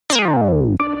What's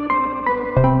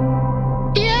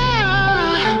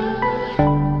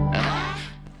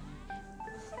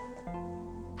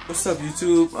up,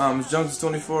 YouTube? It's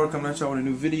Joneses24 coming at y'all with a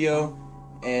new video,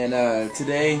 and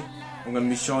today I'm gonna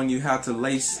be showing you how to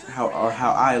lace how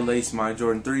I lace my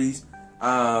Jordan 3s.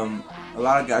 I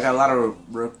got a lot of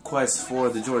requests for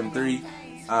the Jordan 3.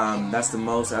 That's the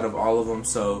most out of all of them,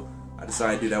 so I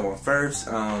decided to do that one first.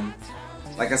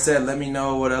 Like I said, let me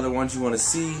know what other ones you want to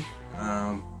see.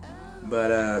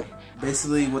 But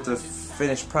basically, what the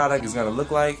finished product is gonna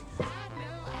look like.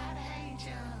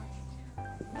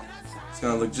 It's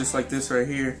gonna look just like this right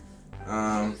here.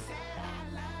 You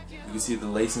can see the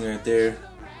lacing right there.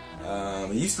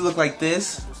 It used to look like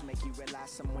this.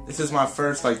 This is my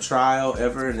first like trial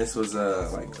ever, and this was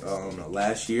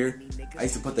last year. I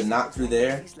used to put the knot through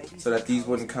there so that these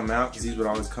wouldn't come out, because these would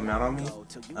always come out on me.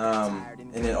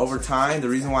 And then over time, the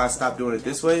reason why I stopped doing it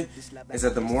this way is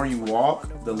that the more you walk,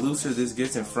 the looser this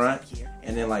gets in front.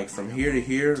 And then like from here to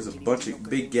here, there's a bunch of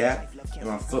big gap, and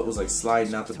my foot was like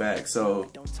sliding out the back. So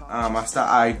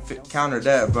I countered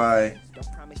that by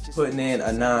putting in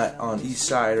a knot on each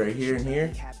side right here and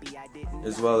here,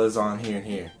 as well as on here and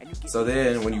here. So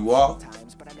then when you walk,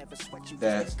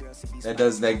 that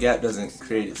gap doesn't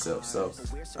create itself. So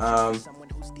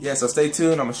yeah, so stay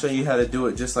tuned. I'm gonna show you how to do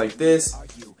it just like this.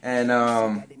 And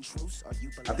I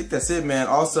think that's it, man.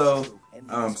 Also,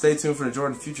 stay tuned for the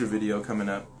Jordan Future video coming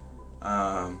up.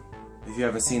 If you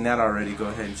haven't seen that already, go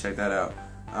ahead and check that out.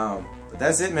 But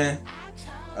that's it, man.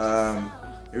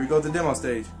 Here we go with the demo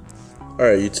stage.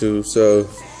 Alright, YouTube, so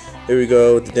here we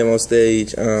go with the demo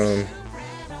stage.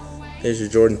 Here's your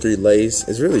Jordan 3 lace.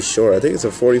 It's really short. I think it's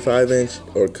a 45 inch,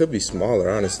 or it could be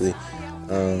smaller, honestly.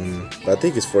 But I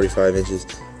think it's 45 inches.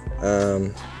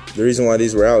 The reason why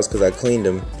these were out is because I cleaned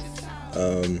them.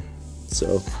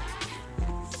 So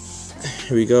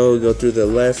here we go. Go through the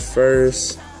left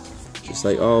first, just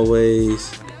like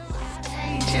always.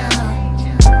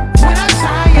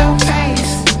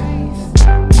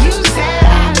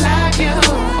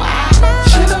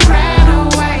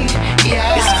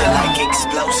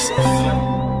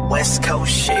 West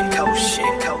Coast shit, coast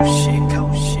shit, coast shit,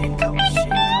 coast shit, coast shit.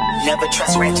 Never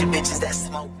trust ratchet bitches that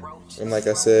smoke roach. And like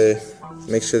I said,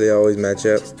 make sure they always match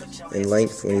up in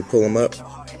length when you pull them up.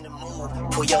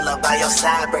 Pull your love by your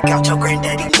side, break out your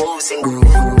granddaddy moves and groove.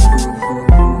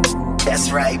 That's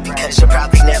right, because you'll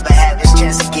probably never have this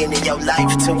chance again in your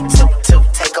life to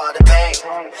take all the pain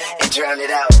and drown it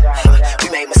out. We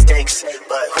made mistakes,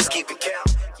 but who's keeping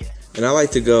count? And I like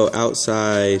to go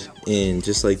outside in,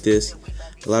 just like this.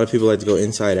 A lot of people like to go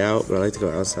inside out, but I like to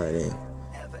go outside in.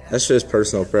 That's just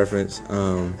personal preference.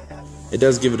 It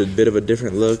does give it a bit of a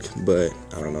different look, but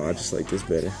I don't know, I just like this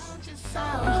better.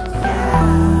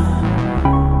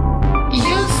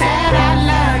 You said I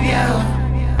love you,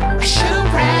 I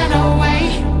should've ran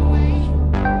away.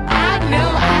 I knew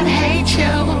I'd hate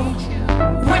you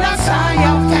when I saw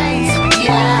your face,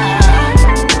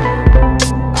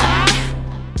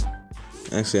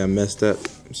 yeah. Actually, I messed up,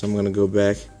 so I'm gonna go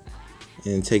back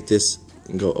and take this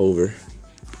and go over.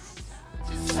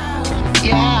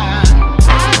 Yeah, I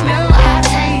knew I'd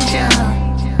hate you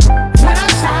when I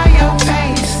saw your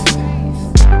face.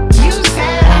 You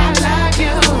said I love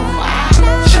you, I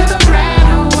should've ran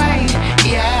away,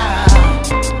 yeah.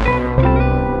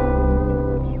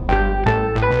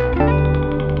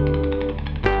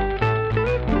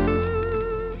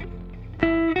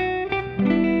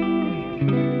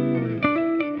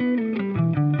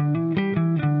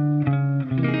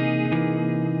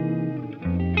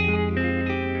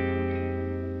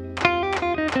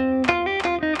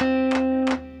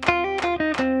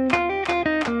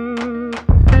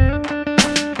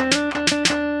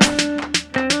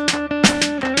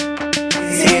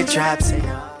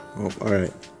 Oh,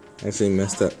 alright, actually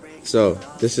messed up. So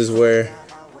this is where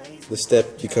the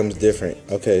step becomes different.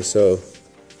 Okay, so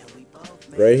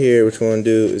right here, what you want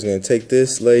to do is going to take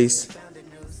this lace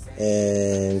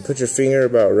and put your finger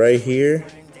about right here,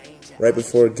 right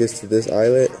before it gets to this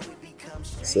eyelet.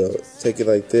 So take it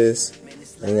like this,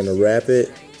 and you're going to wrap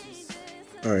it.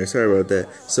 Alright, sorry about that.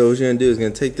 So what you're going to do is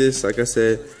going to take this, like I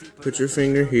said, put your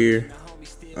finger here,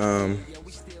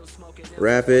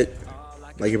 wrap it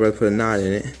like you're about to put a knot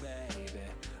in it.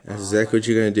 That's exactly what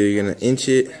you're gonna do. You're gonna inch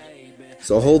it.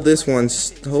 So hold this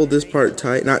part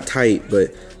tight, not tight,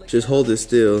 but just hold it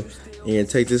still. And you're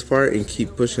gonna take this part and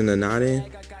keep pushing the knot in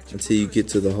until you get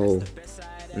to the hole,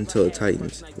 until it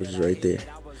tightens, which is right there.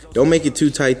 Don't make it too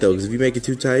tight though, because if you make it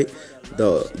too tight,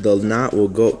 the knot will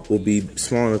be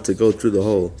small enough to go through the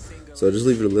hole. So just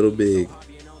leave it a little big.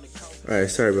 Alright,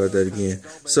 sorry about that again.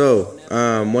 So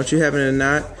once you have it in a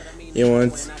knot, you're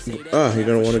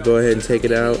gonna want to go ahead and take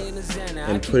it out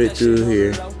and put it through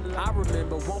here.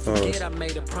 Pause.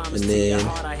 And then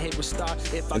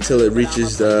until it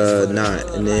reaches the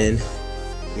knot, and then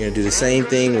you're gonna do the same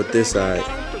thing with this side.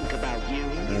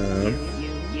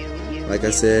 Like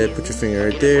I said, put your finger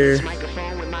right there,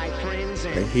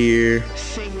 right here,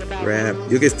 wrap.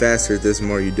 You'll get faster at this the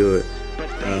more you do it.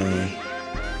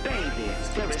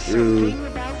 Through.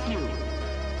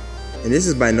 And this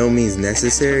is by no means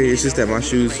necessary. It's just that my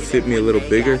shoes fit me a little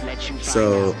bigger,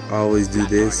 so I always do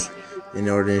this in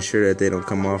order to ensure that they don't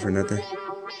come off or nothing.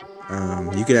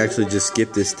 You can actually just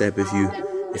skip this step if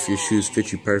your shoes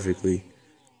fit you perfectly.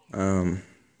 You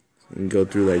can go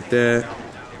through like that.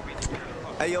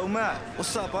 Hey yo, Matt,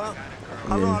 what's up, huh?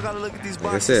 How long I gotta look at these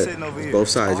boxes sitting over here? Both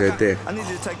sides right there.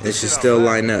 It should still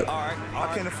line up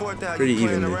pretty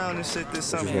evenly. Which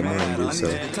is what mine do. So,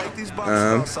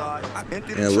 and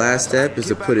the last step is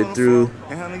to put it through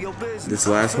this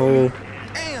last hole.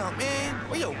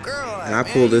 And I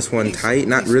pull this one tight,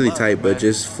 not really tight, but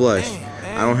just flush.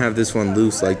 I don't have this one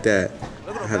loose like that.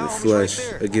 I have it flush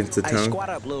against the tongue,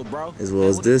 as well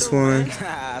as this one.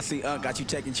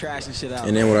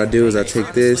 And then what I do is I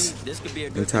take this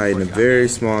and tie it in a very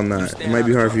small knot. It might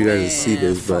be hard for you guys to see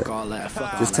this, but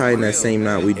just tie in that same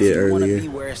knot we did earlier.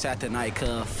 Get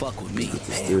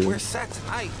this through.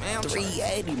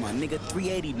 380, my nigga,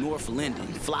 380 North Linden.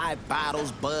 Fly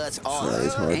bottles, buds, all that.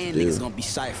 It's hard to do.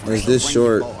 It's this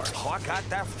short. Oh, I got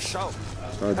that for sure.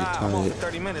 It's hard to tie it.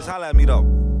 30 minutes, holla at me though.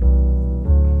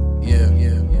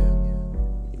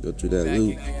 You go through that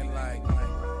loop.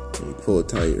 And you pull it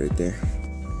tight right there.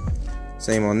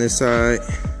 Same on this side.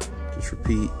 Just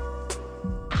repeat.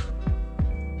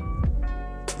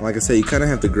 Like I said, you kind of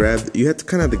have to grab. You have to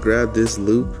kind of grab this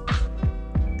loop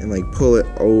and like pull it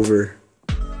over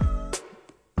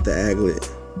the aglet,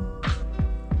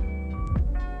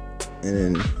 and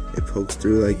then it pokes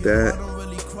through like that.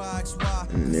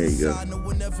 And there you go.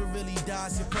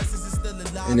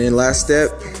 And then last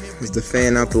step is to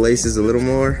fan out the laces a little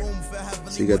more,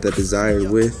 so you got that desired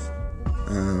width.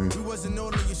 And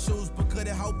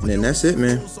then that's it,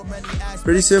 man.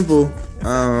 Pretty simple.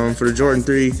 For the Jordan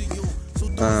 3,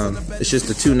 it's just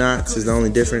the 2 knots is the only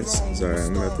difference. Sorry,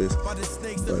 I'm about this,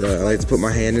 but I like to put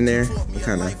my hand in there and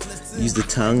kind of use the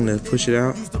tongue to push it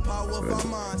out.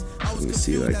 So you can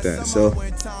see it like that. So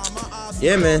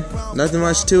yeah, man, nothing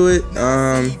much to it.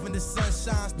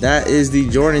 That is the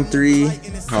Jordan 3,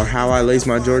 or how I lace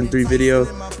my Jordan 3 video.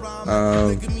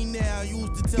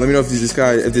 Let me know if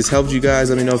this helped you guys.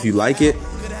 Let me know if you like it.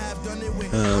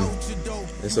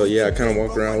 And so yeah, I kind of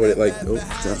walk around with it like,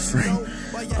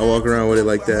 I walk around with it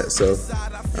like that. So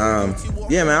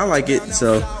yeah, man, I like it.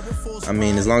 So I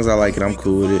mean, as long as I like it, I'm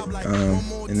cool with it.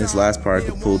 And this last part I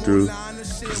could pull through.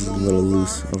 This is a little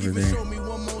loose over there,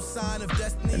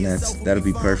 and that'll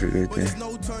be perfect right there.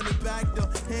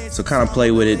 So kind of play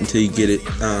with it until you get it.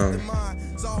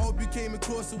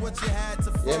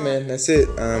 Yeah, man, that's it.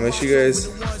 Make sure you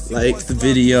guys like the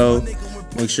video.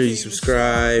 Make sure you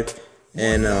subscribe,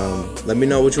 and let me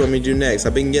know what you want me to do next.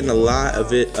 I've been getting a lot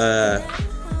of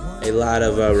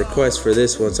requests for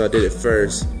this one, so I did it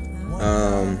first.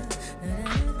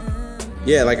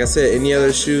 Yeah, like I said, any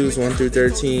other shoes 1 through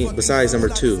 13 besides number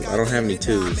 2? I don't have any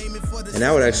 2s, and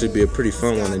that would actually be a pretty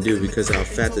fun one to do because of how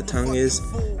fat the tongue is.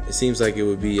 It seems like it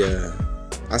would be.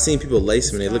 I've seen people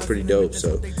lace them and they look pretty dope.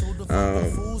 So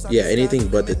yeah, anything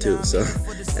but the 2. So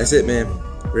that's it, man.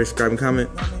 Rate, subscribe, and comment.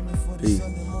 Peace.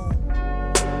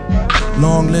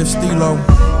 Long live Stilo.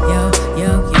 Yo,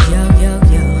 yo, yo, yo, yo,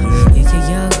 yo, yo,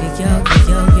 yo,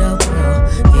 yo, yo, bro.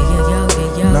 Yo, yo, yo,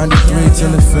 yo, 93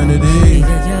 till infinity. Yo,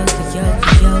 yo, yo,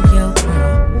 yo, yo, bro.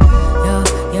 Yo,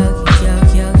 yo, yo,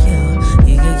 yo, yo,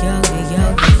 yo, yo, yo,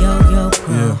 yo, yo,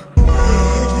 bro.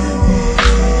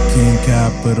 King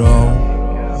Capital.